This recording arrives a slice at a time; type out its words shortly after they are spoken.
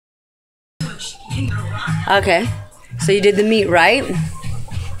Okay. So you did the meat, right?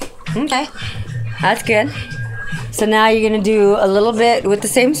 Okay. That's good. So now you're going to do a little bit with the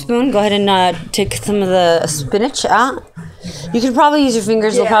same spoon. Go ahead and take some of the spinach out. You can probably use your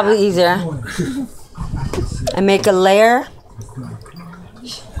fingers. It'll probably be easier. And make a layer.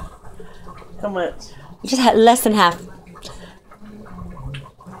 How much? Just less than half.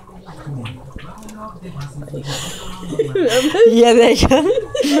 Yeah, there you go.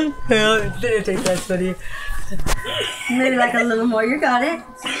 That's funny. Maybe like a little more. You got it.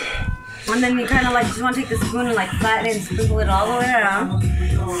 And then you kind of like just want to take the spoon and like flatten it and sprinkle it all the way around.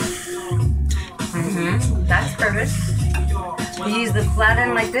 That's perfect. You use the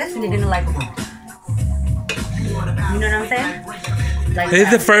flatten like this, and you're gonna like, you know what I'm saying? Like this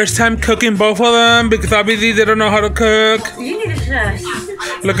is the first time cooking both of them because obviously they don't know how to cook. You need to shush.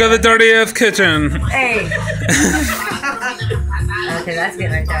 Look at the dirty ass kitchen. Hey. Okay, that's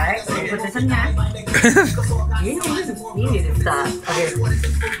good right there, right? So put this in there. You need to stop. Okay.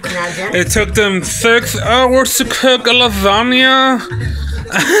 Now, Jen. It took them 6 hours to cook a lasagna.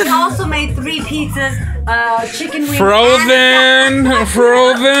 We also made 3 pizzas, chicken wings, Frozen. and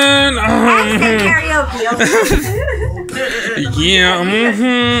karaoke. Okay? Yeah.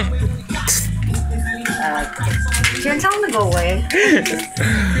 Jen, tell him to go away.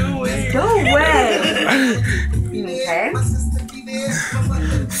 Go away. Okay.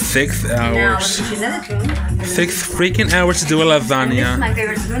 6 Now hours. let's get you another spoon. 6 freaking hours to do a And this is lasagna. my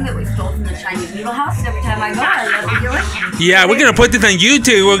favorite spoon that we stole from the Chinese noodle house. Every time I go, I love to do it. Yeah, we're gonna put this on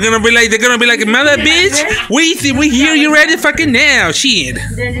YouTube. We're gonna be like, they're gonna be like, mother bitch, we hear you ready fucking now. Shit.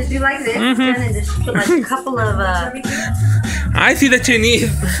 Then just do like this. And just put like a couple of I see the Chinese,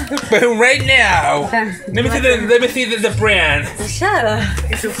 but right now, let me see the brand. shut up.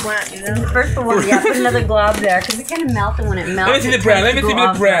 It's too flat, you know? First of all, yeah, put another glob there because it kind of melts, and when it melts, Let me see the brand. Let me see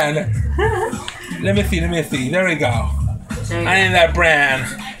the brand. Let me see. There we go. I need that brand.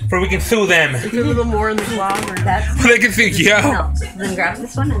 For we can sue them. Put a little more in the flour. That's They can see, yo. no. Then grab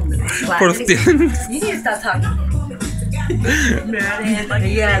this one and For flatten it. stealing. You need to stop talking. Mad head like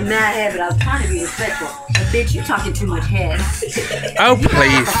You got a mad head, but I was trying to be respectful. But bitch, you talking too much head. Oh, Shut the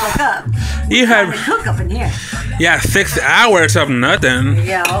please. fuck up. You Trying to have, cook up in here. yeah, 6 hours of nothing.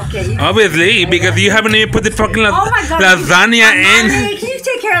 Yeah, okay. Obviously, because you haven't even put the fucking Oh my God. lasagna Amani, in. can you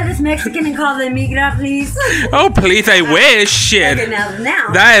take care of this Mexican and call the migra, please? Oh, please, I wish. Shit. Okay,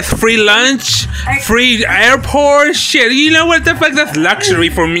 now. That is free lunch, free airport. Shit, you know what the fuck? That's luxury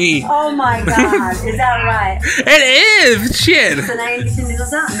for me. Oh my God, is that right? It is. Shit. So now you get the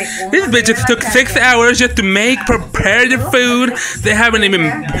noodles out and make one These more bitches layer took like 6 that. hours just to prepare the food. They haven't even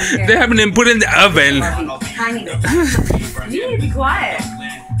put it in the oven. Tiny bit. You need to be quiet.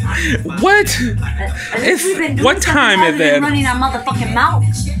 What? It's What time is it? Running our motherfucking mouth.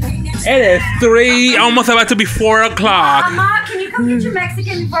 It is 3, almost about to be 4 o'clock. Mama, can you come get your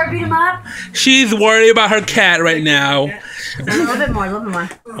Mexican before I beat him up? She's worried about her cat right now. A little bit more, a little bit more.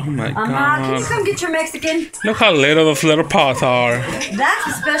 Oh my Mama, can you god. come get your Mexican? Look how little those little pots are. That's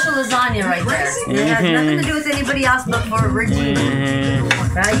a special lasagna right there. It has nothing to do with anybody else but for Regina.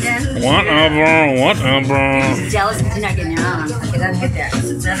 Right, Jen? Whatever. She's jealous because you're not getting your own. Okay, that's good there.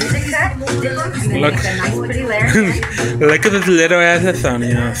 Now we take that, dip them, and then Look. make a nice pretty layer. Look at this little ass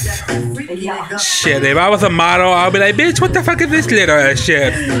lasagnas. Yeah. Shit, if I was a model, I'd be like, bitch, what the fuck is this little ass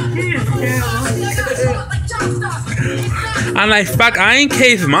shit? I'm like, fuck, I ain't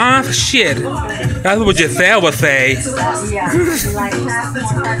Case Moss. Shit. That's what Giselle would say. Yeah. Like,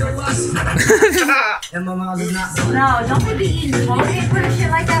 no, don't be eating. Won't they put a shit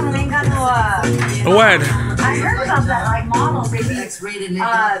like that when they ain't got no, What? I heard about that, like models, they be, try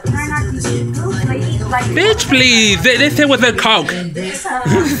not to eat food, they eat, like, Bitch, please. They say with a Coke.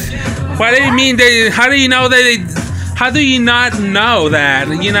 What do you mean? How do you know that how do you not know that?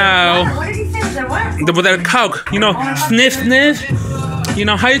 You know, what did he say with their what? with their Coke. You know, sniff, sniff. You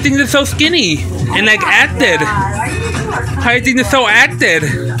know, how you think they're so skinny and like acted? Are you sure? How you think they're so acted?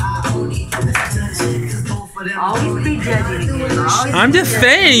 Always be judging again. Always I'm just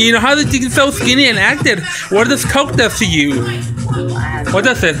saying, you know, how do you think they're so skinny and acted? What does Coke do to you? What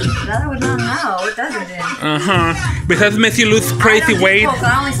does it? Brother would not know. It doesn't then. Uh-huh. Because it makes you lose crazy weight.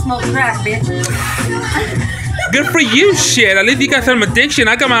 I only smoke crack, bitch. Good for you, shit. At least you got some addiction.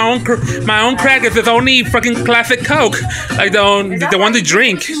 I got my own crack. It's only fucking classic Coke, like the one to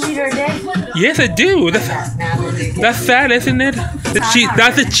drink. 2 liter a day? Yes, I do. That's sad, isn't it?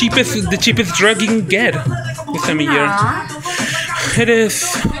 That's the cheapest drug you can get this time of year. It is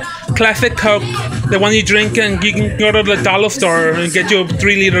classic Coke, the one you drink and you can go to the dollar store and get you a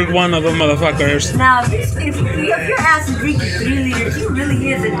 3-liter one of those motherfuckers. Now, if your ass is drinking 3 liters, you really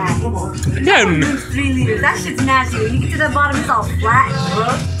is an ass. Yeah. 3 liters, that shit's nasty. When you get to the bottom, it's all flat and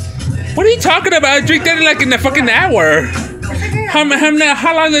gross. What are you talking about? I drink that in like in a fucking hour. How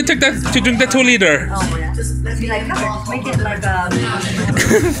long did it take that to drink that 2 liter? Oh my god. Let's be like, come on, make it like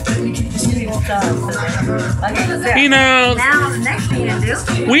okay, You know, now the next thing you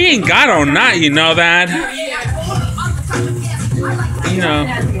do. we ain't got all night, you know that. You know,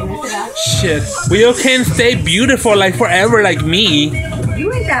 shit. We all can't stay beautiful like forever like me.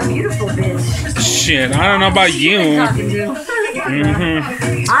 You ain't that beautiful, bitch. Shit, I don't know about you. I'm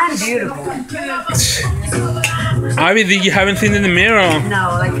beautiful. Obviously, you haven't seen in the mirror.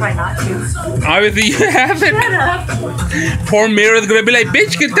 No, I try not to. Obviously, you haven't. Shut up. Poor mirror's gonna be like,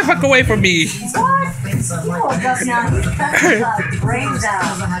 bitch, get the fuck away from me. What? You woke up now. He's cutting his brains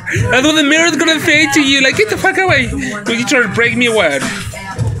out. That's what the mirror's gonna say to you, like, get the fuck away. Will you try to break me a word?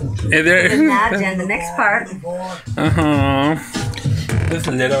 Imagine the next part. This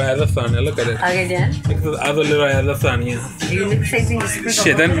little lasagna, look at it. Okay, then. Look at the other little lasagna. You do the same thing. You sprinkle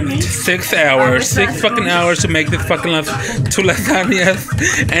Shit, then 6 hours. 6 fucking hours to make this fucking 2 lasagnas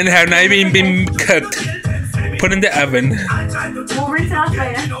and have not even been cooked. Put in the oven. We'll rinse it off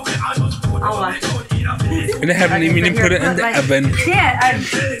later. I'll wash it. And they haven't even put it in the oven.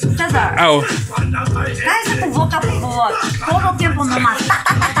 Cesar. Oh. Cállate tu boca, por favor. Todo tiempo nomás.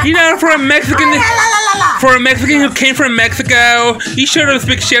 You know, for a Mexican who came from Mexico, you should have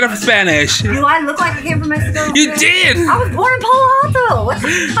speak shit of Spanish. Do I look like I came from Mexico? You did! I was born in Palo Alto. What the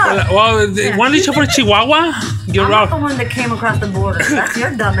fuck? Well, why did you from Chihuahua? You're I'm wrong. not the one that came across the border. That's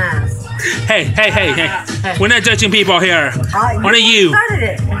your dumb ass. Hey. We're not judging people here. One of you. Started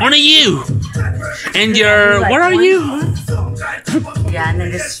it. One of you. And you're, what are you? Yeah, and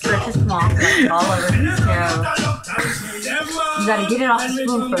then just stretch it small, like all over. Yeah. You gotta get it off the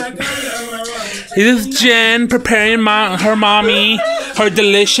spoon first. This is Jen preparing her mommy her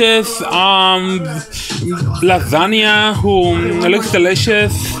delicious lasagna. It looks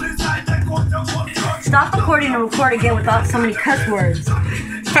delicious. Stop recording and record again without so many cuss words.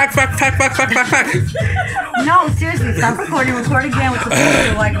 Fuck. No, seriously, stop recording, record again with the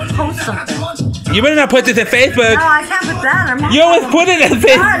picture, like post something. You better not put this in Facebook. No, I can't put that. You always put it in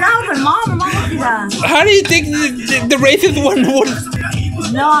Facebook. No, but mom will see that. How do you think the racist one would?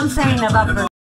 No, I'm saying about the